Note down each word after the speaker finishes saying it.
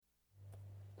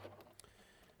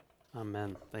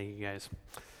Amen. Thank you, guys.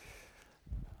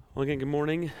 Well, again, good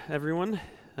morning, everyone.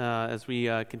 As we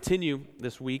continue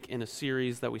this week in a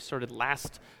series that we started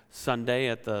last Sunday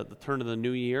at the turn of the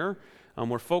new year,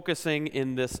 we're focusing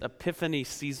in this Epiphany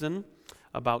season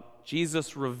about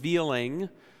Jesus revealing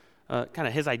kind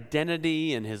of his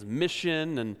identity and his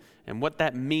mission and what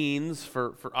that means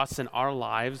for us in our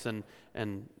lives and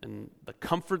the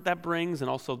comfort that brings and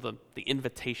also the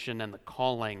invitation and the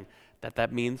calling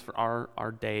that means for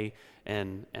our day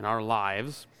and our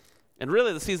lives. And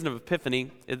really the season of Epiphany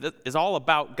is all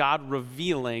about God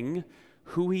revealing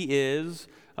who he is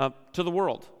to the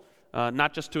world,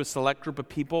 not just to a select group of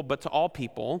people, but to all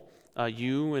people,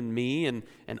 you and me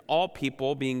and all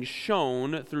people being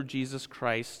shown through Jesus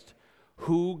Christ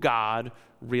who God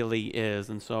really is.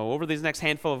 And so over these next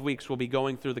handful of weeks, we'll be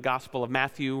going through the Gospel of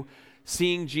Matthew,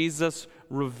 seeing Jesus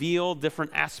reveal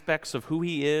different aspects of who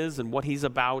he is and what he's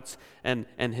about and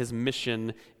his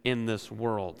mission in this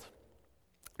world.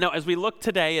 Now, as we look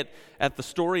today at the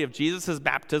story of Jesus'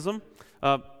 baptism,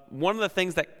 one of the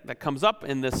things that comes up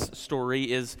in this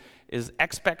story is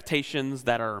expectations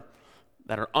that are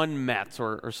unmet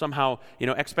or somehow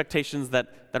expectations that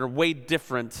are way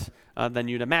different than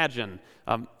you'd imagine.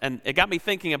 And it got me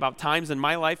thinking about times in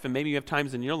my life, and maybe you have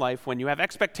times in your life when you have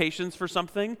expectations for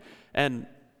something and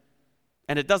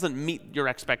it doesn't meet your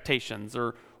expectations,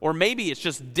 or maybe it's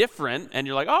just different and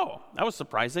you're like, oh, that was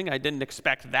surprising, I didn't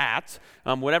expect that,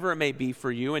 whatever it may be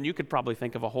for you. And you could probably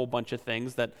think of a whole bunch of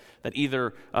things that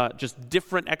either just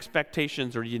different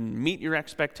expectations or you didn't meet your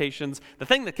expectations. The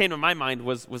thing that came to my mind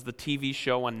was the TV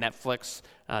show on Netflix,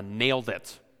 Nailed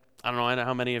It. I don't know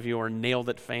how many of you are Nailed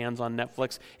It fans on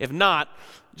Netflix. If not,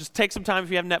 just take some time if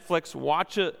you have Netflix,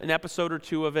 watch an episode or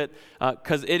two of it,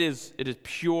 because it is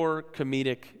pure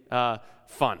comedic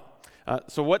fun.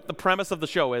 So what the premise of the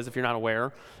show is, if you're not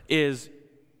aware, is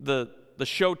the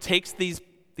show takes these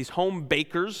home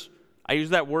bakers. I use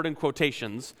that word in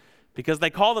quotations because they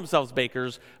call themselves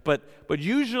bakers, but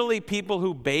usually people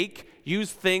who bake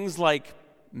use things like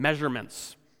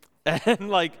measurements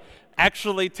and like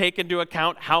actually take into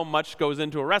account how much goes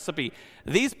into a recipe.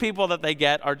 These people that they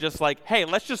get are just like, hey,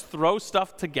 let's just throw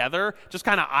stuff together, just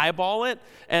kind of eyeball it,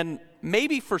 and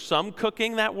maybe for some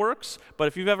cooking that works, but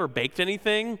if you've ever baked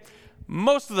anything,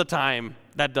 most of the time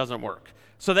that doesn't work.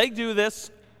 So they do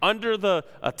this under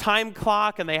a time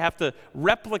clock, and they have to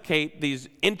replicate these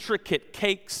intricate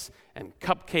cakes and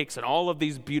cupcakes and all of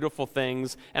these beautiful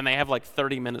things, and they have like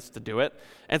 30 minutes to do it.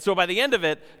 And so by the end of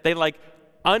it, they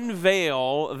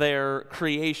unveil their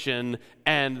creation,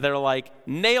 and they're like,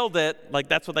 nailed it. Like,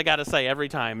 that's what they got to say every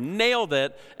time. Nailed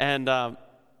it. And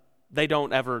they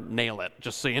don't ever nail it,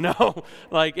 just so you know.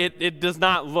 Like, it does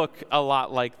not look a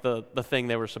lot like the thing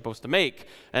they were supposed to make.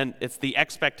 And it's the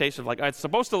expectation of like, it's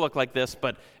supposed to look like this,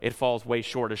 but it falls way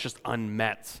short. It's just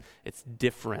unmet. It's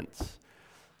different.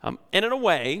 And in a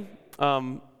way,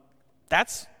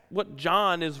 that's what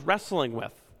John is wrestling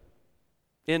with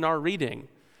in our reading.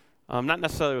 Not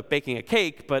necessarily with baking a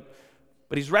cake, but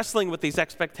he's wrestling with these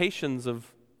expectations of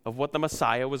what the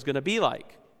Messiah was going to be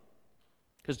like.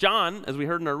 Because John, as we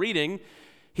heard in our reading,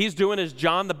 he's doing his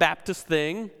John the Baptist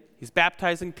thing. He's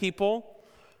baptizing people.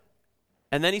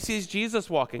 And then he sees Jesus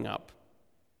walking up.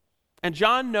 And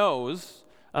John knows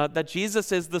that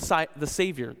Jesus is the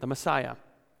Savior, the Messiah.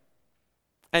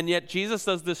 And yet Jesus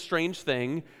does this strange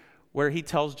thing where he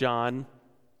tells John,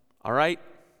 all right,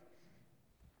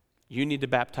 you need to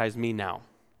baptize me now.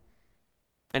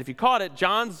 And if you caught it,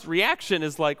 John's reaction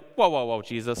is like, whoa,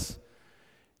 Jesus.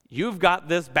 You've got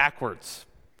this backwards.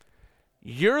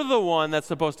 You're the one that's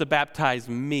supposed to baptize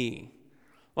me.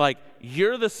 Like,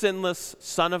 you're the sinless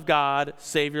Son of God,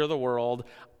 Savior of the world.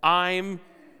 I'm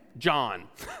John.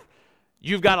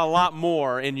 You've got a lot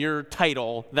more in your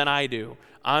title than I do.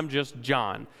 I'm just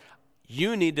John.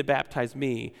 You need to baptize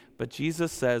me. But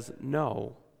Jesus says,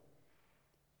 no.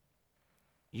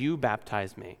 You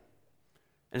baptize me.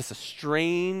 And it's a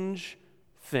strange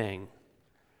thing.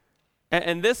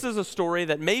 And this is a story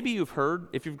that maybe you've heard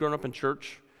if you've grown up in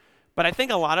church, but I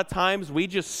think a lot of times we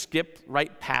just skip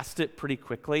right past it pretty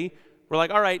quickly. We're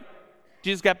like, all right,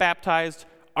 Jesus got baptized.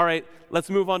 All right, let's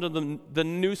move on to the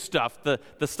new stuff, the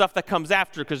stuff that comes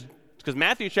after, because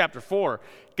Matthew chapter 4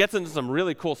 gets into some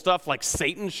really cool stuff, like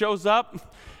Satan shows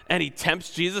up and he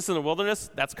tempts Jesus in the wilderness.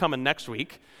 That's coming next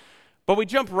week. But we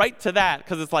jump right to that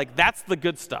because it's like, that's the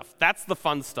good stuff. That's the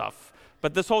fun stuff.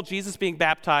 But this whole Jesus being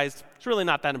baptized, it's really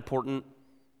not that important.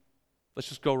 Let's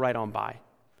just go right on by.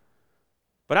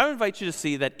 But I would invite you to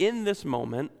see that in this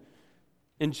moment,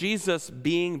 in Jesus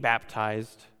being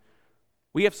baptized,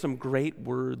 we have some great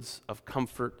words of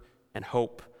comfort and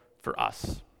hope for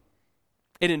us.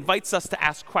 It invites us to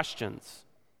ask questions.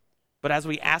 But as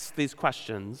we ask these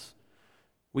questions,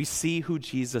 we see who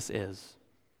Jesus is,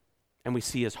 and we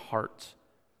see his heart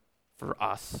for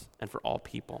us and for all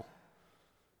people.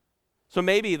 So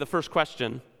maybe the first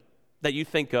question that you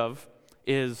think of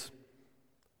is,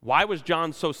 why was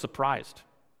John so surprised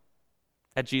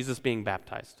at Jesus being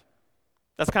baptized?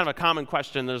 That's kind of a common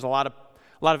question. There's a lot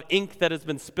of ink that has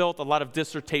been spilt, a lot of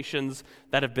dissertations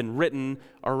that have been written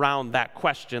around that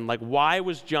question. Like, why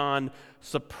was John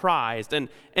surprised? And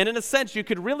in a sense, you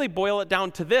could really boil it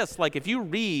down to this. Like, if you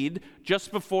read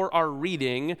just before our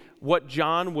reading what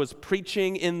John was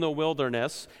preaching in the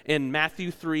wilderness in Matthew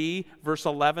 3, verse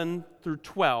 11 through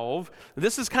 12,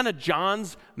 this is kind of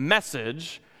John's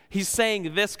message. He's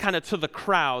saying this kind of to the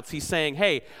crowds. He's saying,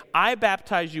 hey, I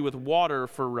baptize you with water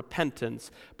for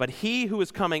repentance, but he who is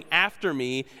coming after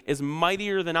me is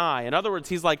mightier than I. In other words,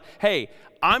 he's like, hey,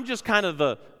 I'm just kind of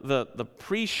the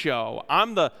pre-show.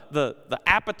 I'm the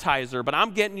appetizer, but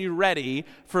I'm getting you ready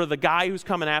for the guy who's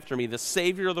coming after me, the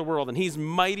Savior of the world, and he's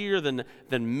mightier than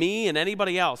me and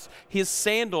anybody else. His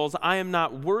sandals I am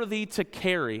not worthy to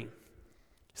carry.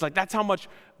 He's like, that's how much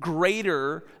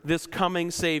greater this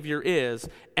coming Savior is.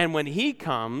 And when he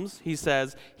comes, he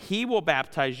says, he will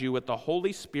baptize you with the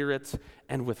Holy Spirit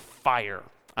and with fire.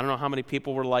 I don't know how many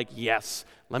people were like, yes,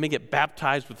 let me get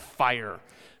baptized with fire.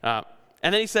 And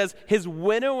then he says, his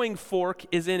winnowing fork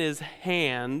is in his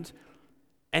hand,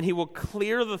 and he will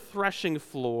clear the threshing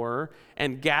floor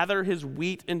and gather his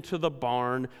wheat into the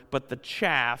barn, but the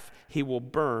chaff he will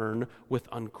burn with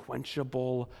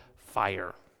unquenchable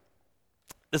fire.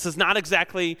 This is not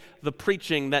exactly the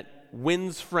preaching that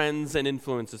wins friends and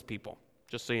influences people,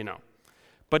 just so you know.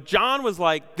 But John was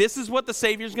like, this is what the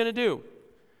Savior's going to do.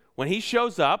 When he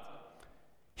shows up,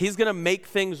 he's going to make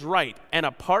things right. And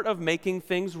a part of making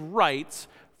things right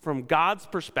from God's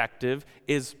perspective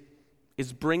is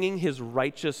bringing his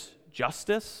righteous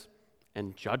justice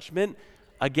and judgment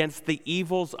against the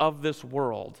evils of this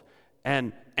world.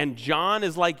 And John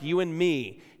is like you and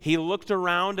me. He looked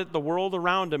around at the world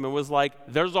around him and was like,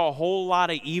 there's a whole lot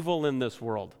of evil in this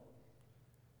world.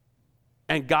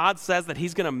 And God says that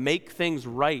he's going to make things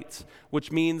right,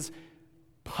 which means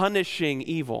punishing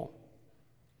evil.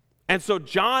 And so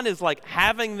John is like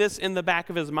having this in the back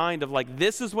of his mind of like,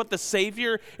 this is what the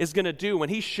Savior is going to do. When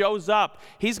he shows up,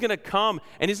 he's going to come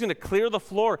and he's going to clear the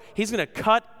floor. He's going to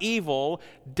cut evil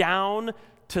down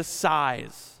to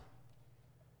size.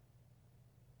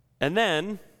 And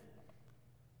then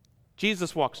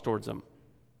Jesus walks towards him,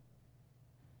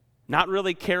 not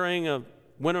really carrying a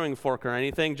winnowing fork or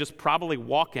anything, just probably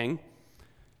walking.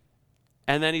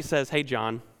 And then he says, hey,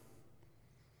 John,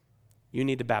 you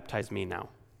need to baptize me now.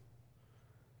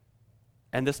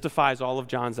 And this defies all of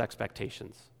John's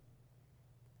expectations.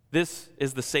 This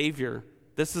is the Savior.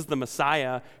 This is the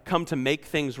Messiah come to make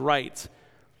things right.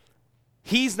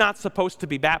 He's not supposed to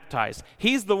be baptized.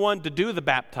 He's the one to do the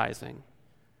baptizing.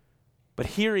 But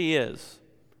here he is,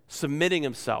 submitting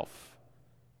himself,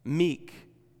 meek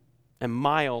and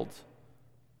mild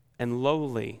and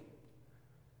lowly.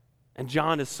 And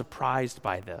John is surprised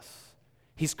by this.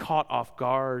 He's caught off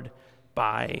guard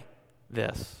by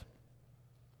this.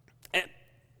 And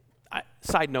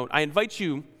side note, I invite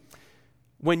you,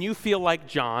 when you feel like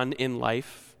John in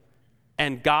life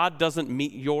and God doesn't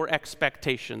meet your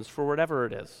expectations for whatever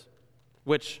it is,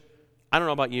 which, I don't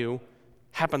know about you,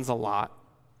 happens a lot.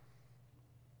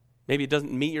 Maybe it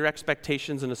doesn't meet your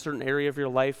expectations in a certain area of your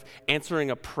life, answering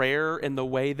a prayer in the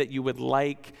way that you would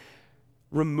like,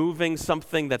 removing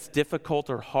something that's difficult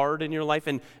or hard in your life,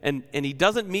 and he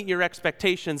doesn't meet your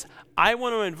expectations. I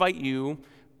want to invite you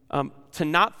to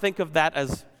not think of that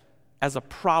as a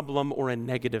problem or a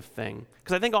negative thing.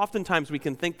 Because I think oftentimes we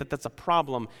can think that that's a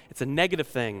problem, it's a negative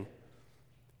thing.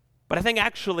 But I think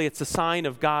actually it's a sign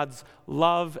of God's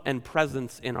love and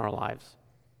presence in our lives.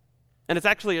 And it's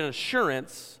actually an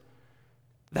assurance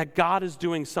that God is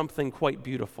doing something quite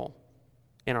beautiful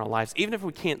in our lives, even if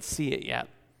we can't see it yet.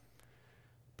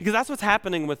 Because that's what's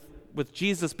happening with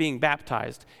Jesus being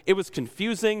baptized. It was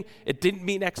confusing, it didn't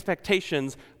meet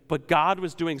expectations, but God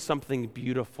was doing something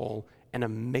beautiful and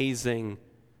amazing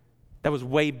that was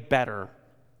way better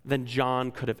than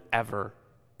John could have ever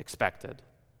expected.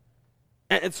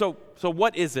 And so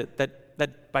what is it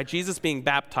that by Jesus being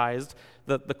baptized,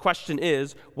 the question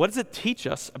is, what does it teach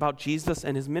us about Jesus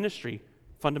and his ministry?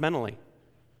 Fundamentally.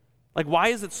 Like, why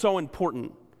is it so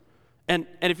important? And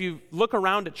if you look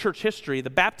around at church history,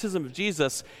 the baptism of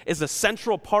Jesus is a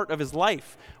central part of his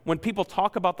life. When people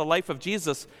talk about the life of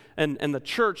Jesus, and the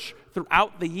church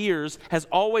throughout the years has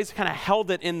always kind of held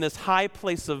it in this high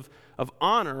place of of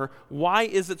honor. Why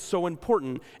is it so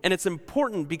important? And it's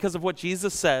important because of what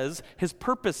Jesus says his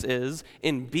purpose is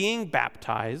in being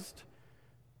baptized,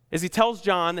 is he tells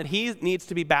John that he needs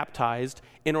to be baptized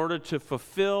in order to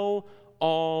fulfill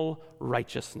all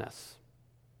righteousness.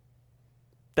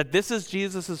 That this is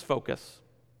Jesus' focus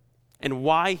and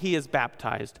why he is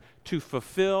baptized, to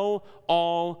fulfill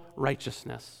all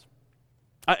righteousness.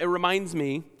 It reminds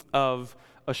me of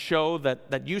a show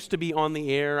that used to be on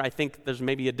the air. I think there's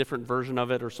maybe a different version of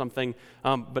it or something,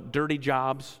 but Dirty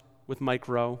Jobs with Mike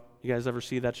Rowe. You guys ever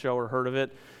see that show or heard of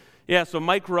it? Yeah, so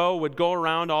Mike Rowe would go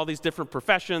around all these different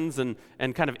professions and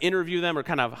kind of interview them or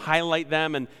kind of highlight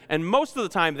them, and most of the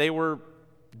time they were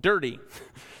dirty.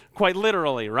 Quite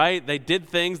literally, right? They did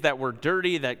things that were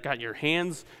dirty, that got your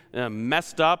hands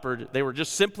messed up, or they were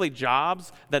just simply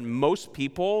jobs that most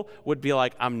people would be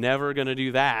like, I'm never going to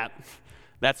do that.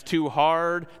 That's too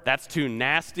hard, that's too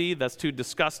nasty, that's too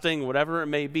disgusting, whatever it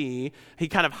may be. He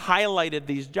kind of highlighted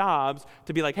these jobs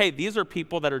to be like, hey, these are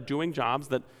people that are doing jobs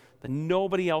that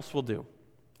nobody else will do,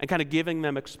 and kind of giving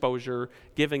them exposure,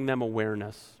 giving them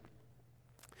awareness.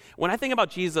 When I think about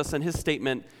Jesus and his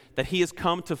statement that he has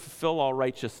come to fulfill all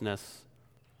righteousness,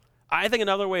 I think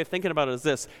another way of thinking about it is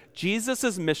this: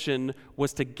 Jesus' mission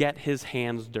was to get his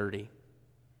hands dirty.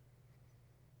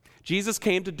 Jesus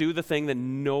came to do the thing that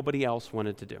nobody else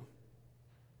wanted to do,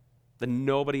 that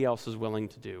nobody else is willing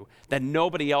to do, that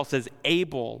nobody else is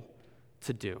able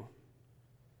to do.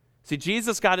 See,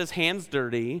 Jesus got his hands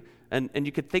dirty, and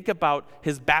you could think about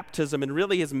his baptism and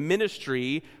really his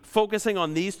ministry focusing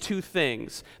on these two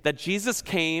things, that Jesus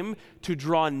came to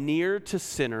draw near to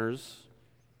sinners,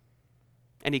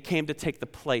 and he came to take the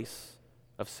place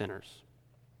of sinners.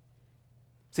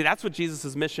 See, that's what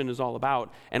Jesus' mission is all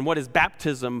about, and what his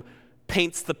baptism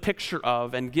paints the picture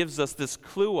of and gives us this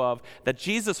clue of, that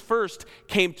Jesus first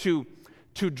came to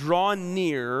draw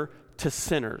near to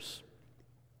sinners.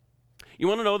 You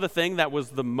want to know the thing that was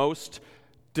the most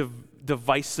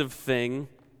divisive thing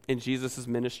in Jesus'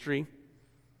 ministry?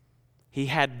 He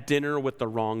had dinner with the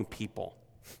wrong people.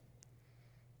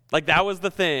 Like, that was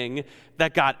the thing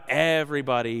that got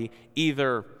everybody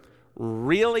either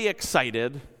really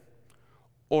excited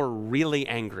or really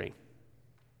angry,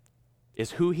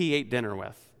 is who he ate dinner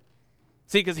with.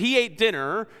 See, because he ate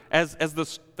dinner, as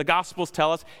the Gospels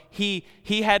tell us, he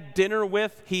had dinner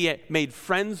with, he made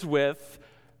friends with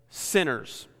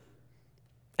sinners.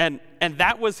 And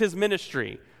that was his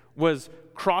ministry, was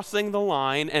crossing the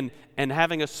line and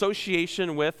having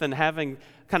association with and having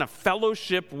kind of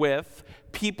fellowship with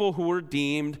people who were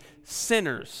deemed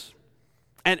sinners.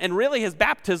 And really his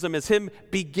baptism is him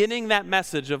beginning that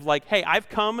message of like, hey, I've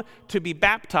come to be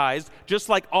baptized just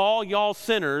like all y'all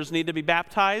sinners need to be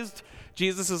baptized.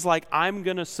 Jesus is like, I'm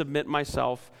going to submit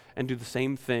myself and do the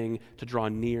same thing to draw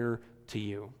near to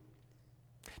you.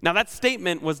 Now, that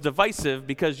statement was divisive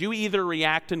because you either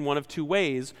react in one of two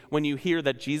ways when you hear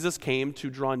that Jesus came to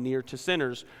draw near to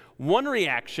sinners. One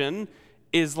reaction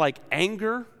is like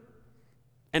anger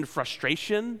and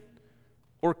frustration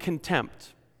or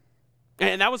contempt.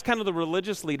 And that was kind of the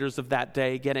religious leaders of that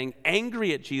day getting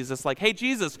angry at Jesus, like, hey,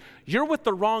 Jesus, you're with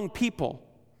the wrong people.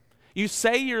 You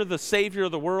say you're the Savior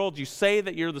of the world. You say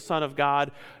that you're the Son of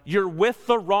God. You're with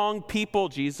the wrong people,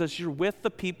 Jesus. You're with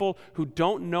the people who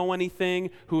don't know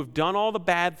anything, who have done all the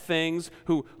bad things,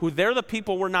 who they're the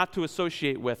people we're not to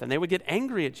associate with. And they would get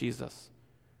angry at Jesus.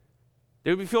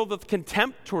 They would be filled with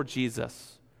contempt toward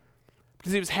Jesus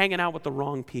because he was hanging out with the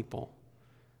wrong people.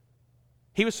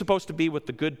 He was supposed to be with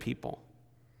the good people,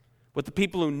 with the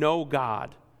people who know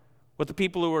God, with the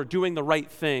people who are doing the right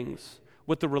things,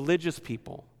 with the religious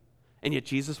people. And yet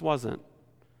Jesus wasn't.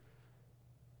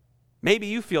 Maybe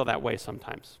you feel that way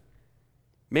sometimes.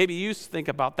 Maybe you think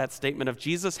about that statement of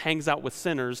Jesus hangs out with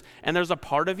sinners, and there's a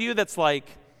part of you that's like,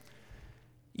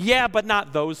 yeah, but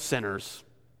not those sinners.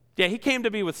 Yeah, he came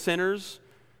to be with sinners,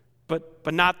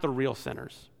 but not the real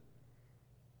sinners.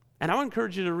 And I want to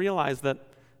encourage you to realize that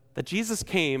Jesus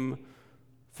came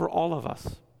for all of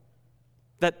us.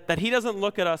 That he doesn't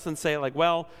look at us and say like,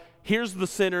 well, here's the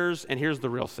sinners and here's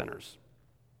the real sinners.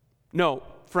 No,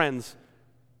 friends,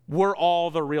 we're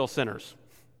all the real sinners,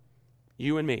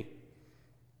 you and me.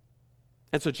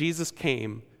 And so Jesus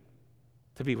came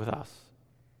to be with us.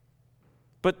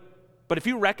 But if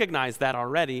you recognize that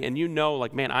already and you know,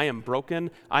 like, man, I am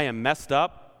broken, I am messed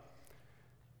up,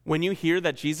 when you hear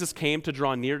that Jesus came to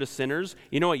draw near to sinners,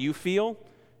 you know what you feel?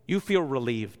 You feel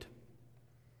relieved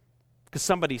because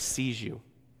somebody sees you.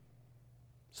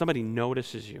 Somebody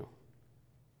notices you.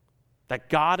 That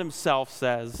God himself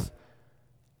says,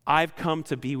 I've come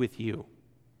to be with you.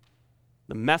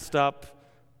 The messed up,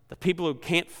 The people who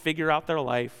can't figure out their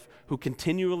life, who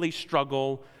continually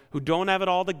struggle, who don't have it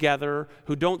all together,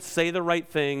 who don't say the right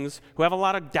things, who have a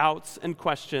lot of doubts and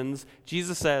questions.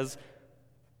 Jesus says,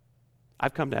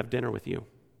 I've come to have dinner with you.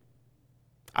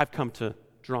 I've come to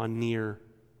draw near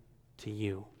to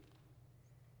you.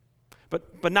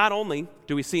 But not only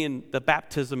do we see in the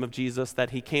baptism of Jesus that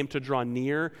he came to draw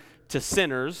near to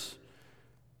sinners,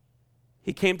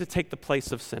 he came to take the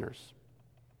place of sinners.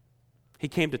 He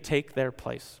came to take their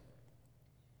place.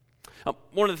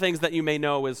 One of the things that you may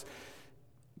know is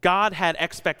God had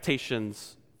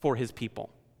expectations for his people.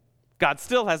 God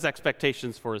still has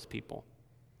expectations for his people.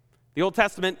 The Old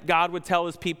Testament, God would tell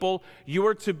his people, you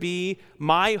are to be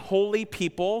my holy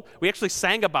people. We actually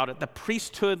sang about it, the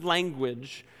priesthood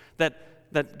language,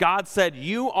 that God said,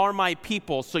 you are my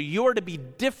people, so you are to be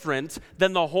different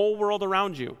than the whole world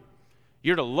around you.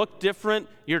 You're to look different,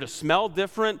 you're to smell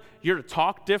different, you're to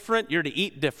talk different, you're to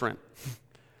eat different.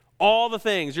 All the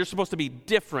things, you're supposed to be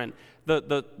different.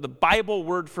 The Bible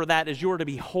word for that is you're to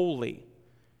be holy.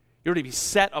 You're to be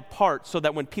set apart so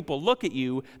that when people look at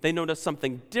you, they notice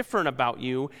something different about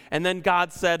you. And then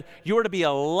God said, you are to be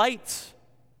a light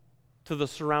to the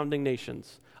surrounding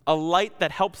nations, a light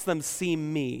that helps them see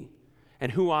me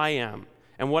and who I am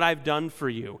and what I've done for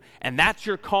you. And that's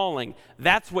your calling.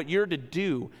 That's what you're to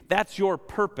do. That's your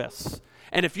purpose.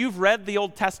 And if you've read the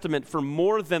Old Testament for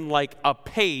more than like a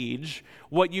page,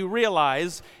 what you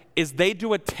realize is they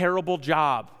do a terrible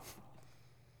job.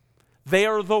 They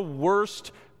are the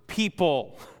worst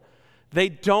people. They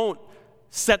don't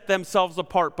set themselves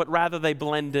apart, but rather they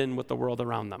blend in with the world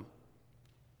around them.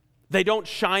 They don't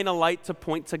shine a light to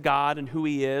point to God and who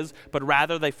he is, but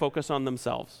rather they focus on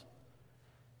themselves.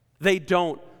 They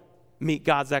don't meet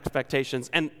God's expectations.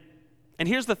 And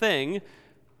here's the thing,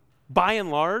 by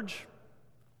and large,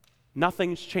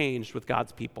 nothing's changed with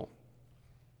God's people.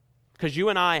 Because you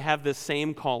and I have this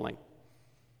same calling.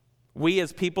 We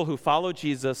as people who follow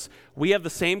Jesus, we have the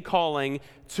same calling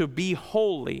to be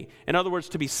holy. In other words,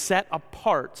 to be set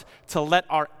apart, to let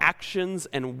our actions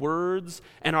and words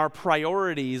and our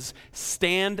priorities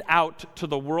stand out to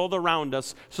the world around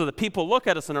us so that people look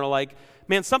at us and are like,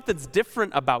 man, something's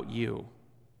different about you.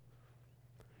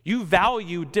 You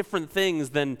value different things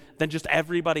than just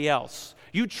everybody else.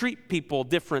 You treat people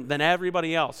different than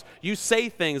everybody else. You say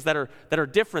things that are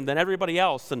different than everybody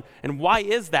else. And why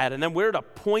is that? And then we're to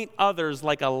point others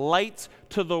like a light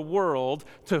to the world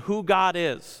to who God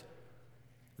is.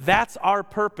 That's our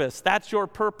purpose. That's your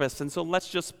purpose. And so let's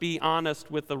just be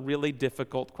honest with a really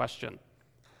difficult question.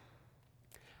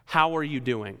 How are you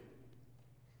doing?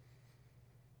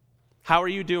 How are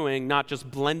you doing not just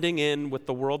blending in with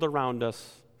the world around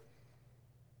us?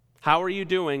 How are you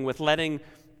doing with letting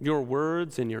your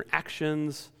words and your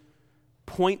actions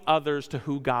point others to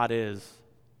who God is?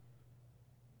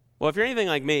 Well, if you're anything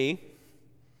like me,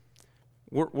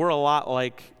 we're a lot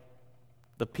like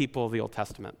the people of the Old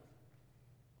Testament.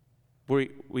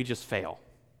 We just fail.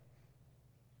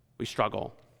 We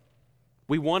struggle.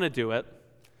 We want to do it,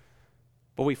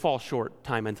 but we fall short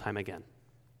time and time again.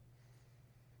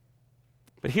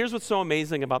 But here's what's so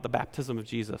amazing about the baptism of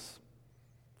Jesus,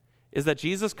 is that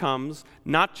Jesus comes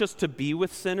not just to be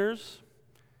with sinners,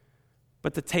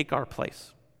 but to take our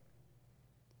place.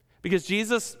 Because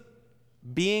Jesus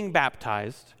being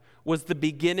baptized was the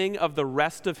beginning of the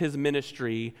rest of his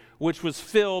ministry, which was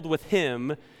filled with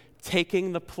him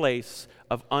taking the place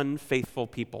of unfaithful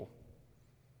people.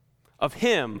 Of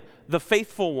him, the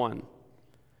faithful one,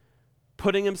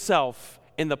 putting himself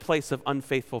in the place of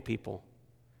unfaithful people.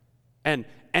 And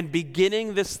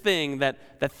beginning this thing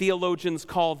that theologians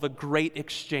call the great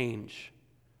exchange.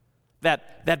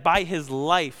 That by his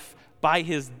life, by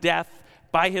his death,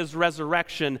 by his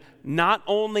resurrection, not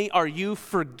only are you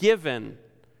forgiven,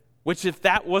 which if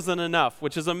that wasn't enough,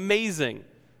 which is amazing,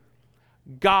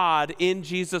 God in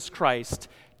Jesus Christ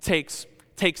takes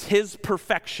his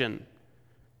perfection,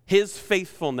 his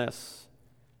faithfulness,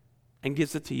 and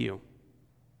gives it to you.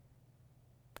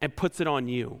 And puts it on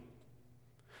you.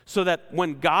 So that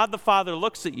when God the Father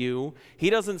looks at you, he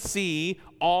doesn't see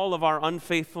all of our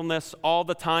unfaithfulness, all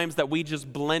the times that we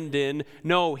just blend in.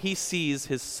 No, he sees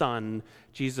his Son,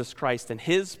 Jesus Christ, and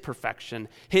his perfection,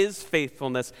 his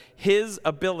faithfulness, his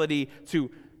ability to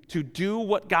do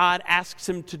what God asks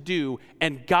him to do.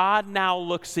 And God now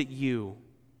looks at you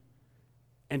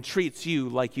and treats you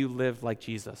like you live like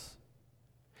Jesus.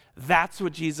 That's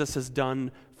what Jesus has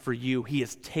done for you. He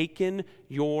has taken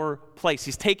your place.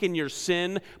 He's taken your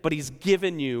sin, but he's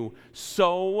given you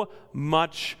so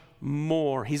much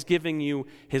more. He's giving you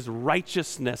his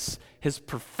righteousness, his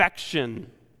perfection.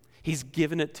 He's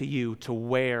given it to you to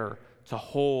wear, to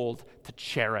hold, to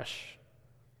cherish.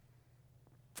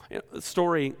 The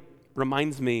story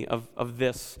reminds me of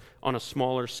this on a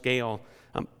smaller scale.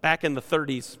 Back in the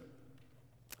 30s,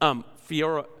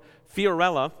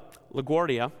 Fiorella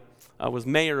LaGuardia was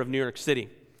mayor of New York City.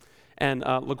 And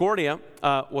LaGuardia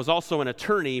was also an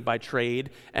attorney by trade.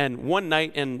 And one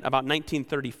night in about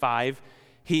 1935,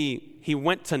 he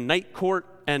went to night court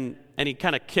and he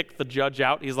kind of kicked the judge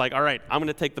out. He's like, all right, I'm going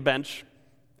to take the bench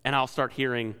and I'll start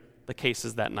hearing the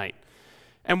cases that night.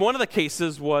 And one of the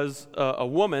cases was a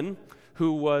woman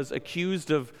who was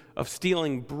accused of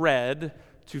stealing bread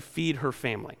to feed her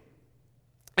family.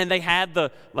 And they had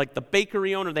the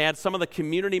bakery owner, they had some of the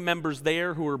community members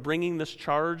there who were bringing this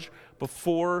charge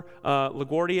before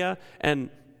LaGuardia,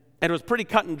 and it was pretty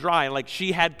cut and dry, like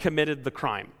she had committed the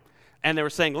crime. And they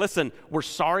were saying, listen, we're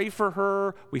sorry for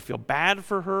her, we feel bad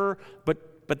for her,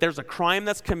 but there's a crime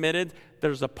that's committed,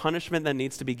 there's a punishment that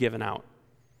needs to be given out.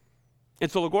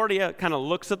 And so LaGuardia kind of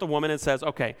looks at the woman and says,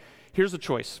 okay, here's a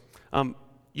choice.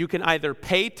 You can either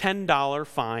pay $10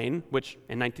 fine, which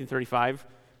in 1935,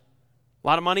 a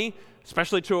lot of money,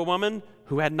 especially to a woman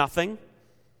who had nothing,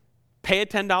 pay a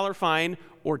 $10 fine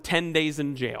or 10 days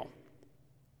in jail.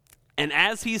 And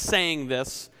as he's saying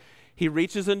this, he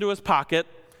reaches into his pocket,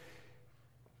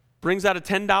 brings out a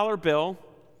 $10 bill,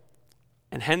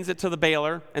 and hands it to the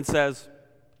bailiff and says,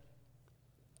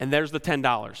 and there's the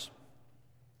 $10.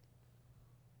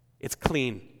 It's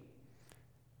clean.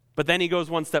 But then he goes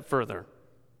one step further.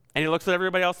 And he looks at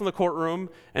everybody else in the courtroom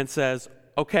and says,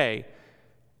 okay,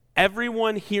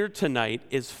 everyone here tonight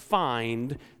is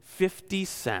fined 50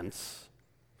 cents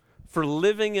for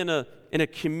living in a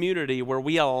community where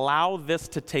we allow this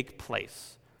to take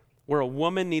place, where a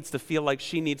woman needs to feel like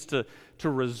she needs to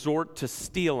resort to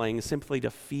stealing simply to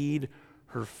feed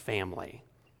her family.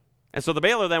 And so the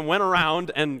bailiff then went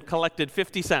around and collected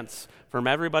 50 cents from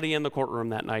everybody in the courtroom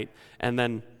that night, and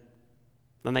then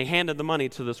they handed the money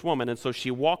to this woman. And so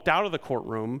she walked out of the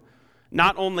courtroom,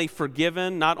 not only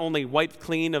forgiven, not only wiped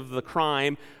clean of the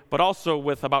crime, but also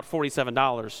with about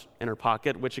 $47 in her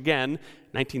pocket, which again,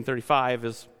 1935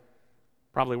 is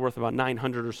probably worth about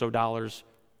 $900 or so dollars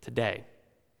today.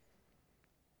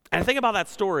 And I think about that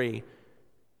story,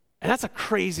 and that's a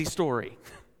crazy story.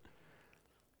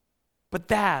 But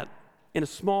that, in a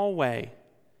small way,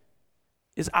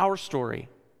 is our story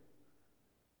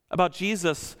about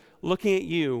Jesus looking at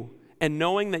you and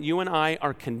knowing that you and I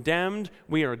are condemned,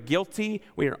 we are guilty,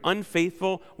 we are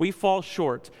unfaithful, we fall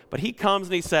short. But he comes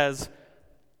and he says,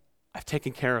 I've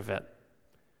taken care of it.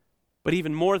 But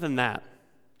even more than that,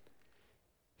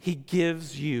 he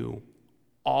gives you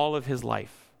all of his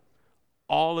life,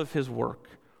 all of his work,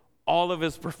 all of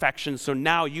his perfection. So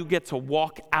now you get to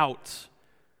walk out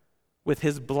with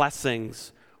his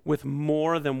blessings, with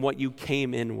more than what you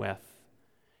came in with.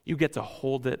 You get to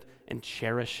hold it and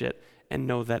cherish it and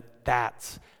know that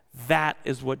that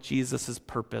is what Jesus'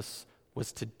 purpose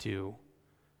was to do.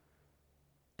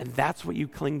 And that's what you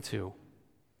cling to.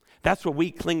 That's what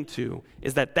we cling to,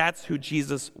 is that that's who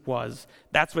Jesus was.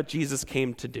 That's what Jesus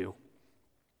came to do.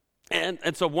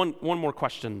 And so one more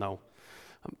question, though.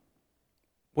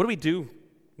 What do we do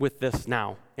with this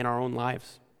now in our own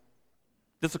lives?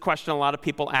 This is a question a lot of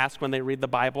people ask when they read the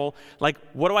Bible. Like,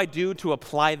 what do I do to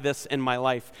apply this in my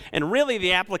life? And really,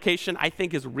 the application, I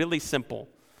think, is really simple.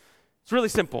 It's really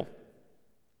simple.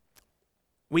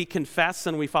 We confess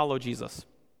and we follow Jesus.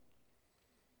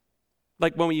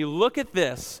 Like, when you look at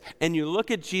this and you look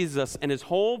at Jesus, and his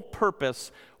whole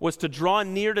purpose was to draw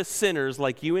near to sinners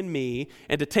like you and me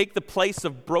and to take the place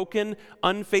of broken,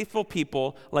 unfaithful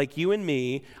people like you and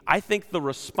me, I think the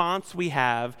response we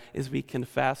have is we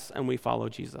confess and we follow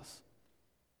Jesus.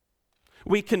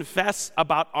 We confess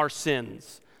about our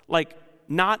sins, like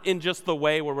not in just the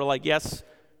way where we're like, yes,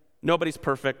 nobody's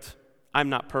perfect, I'm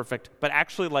not perfect, but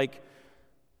actually like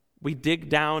we dig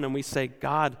down and we say,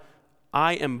 God,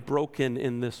 I am broken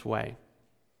in this way.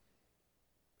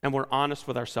 And we're honest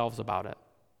with ourselves about it.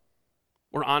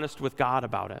 We're honest with God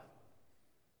about it.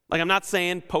 Like, I'm not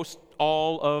saying post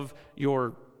all of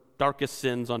your darkest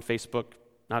sins on Facebook,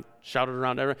 not shout it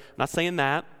around everywhere. I'm not saying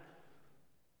that.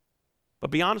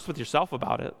 But be honest with yourself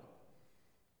about it.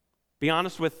 Be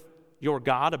honest with your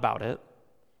God about it.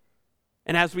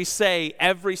 And as we say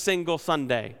every single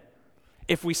Sunday,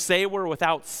 if we say we're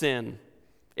without sin,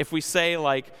 if we say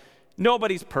like,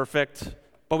 nobody's perfect,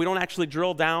 but we don't actually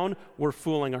drill down, we're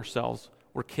fooling ourselves.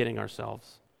 We're kidding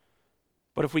ourselves.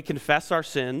 But if we confess our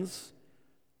sins,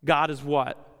 God is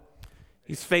what?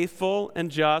 He's faithful and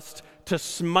just to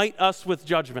smite us with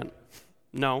judgment.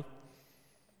 No.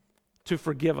 To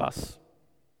forgive us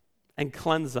and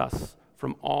cleanse us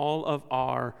from all of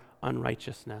our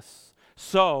unrighteousness.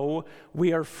 So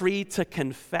we are free to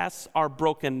confess our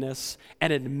brokenness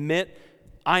and admit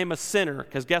I am a sinner,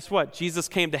 because guess what? Jesus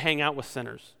came to hang out with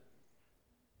sinners.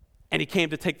 And he came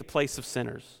to take the place of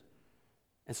sinners.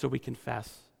 And so we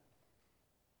confess.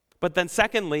 But then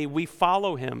secondly, we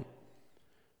follow him.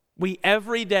 We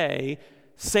every day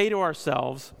say to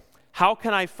ourselves, how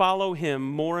can I follow him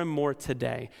more and more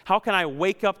today? How can I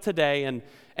wake up today and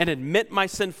admit my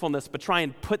sinfulness, but try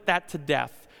and put that to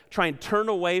death? Try and turn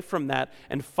away from that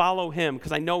and follow him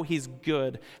because I know he's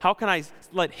good. How can I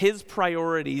let his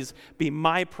priorities be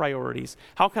my priorities?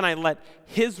 How can I let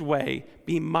his way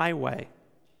be my way?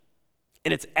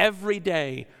 And it's every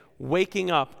day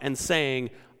waking up and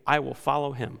saying, I will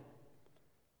follow him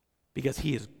because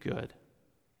he is good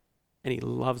and he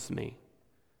loves me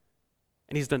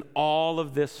and he's done all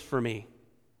of this for me.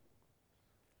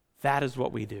 That is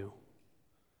what we do.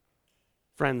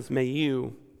 Friends, may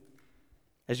you,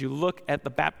 as you look at the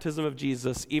baptism of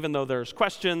Jesus, even though there's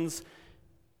questions,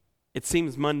 it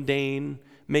seems mundane,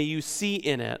 may you see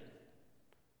in it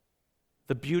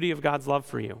the beauty of God's love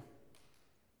for you.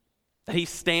 That he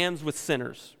stands with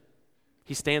sinners.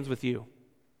 He stands with you.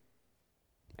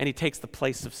 And he takes the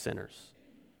place of sinners.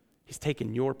 He's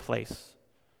taken your place.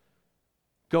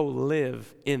 Go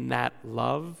live in that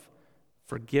love,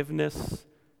 forgiveness,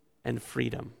 and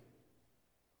freedom.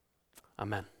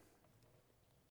 Amen.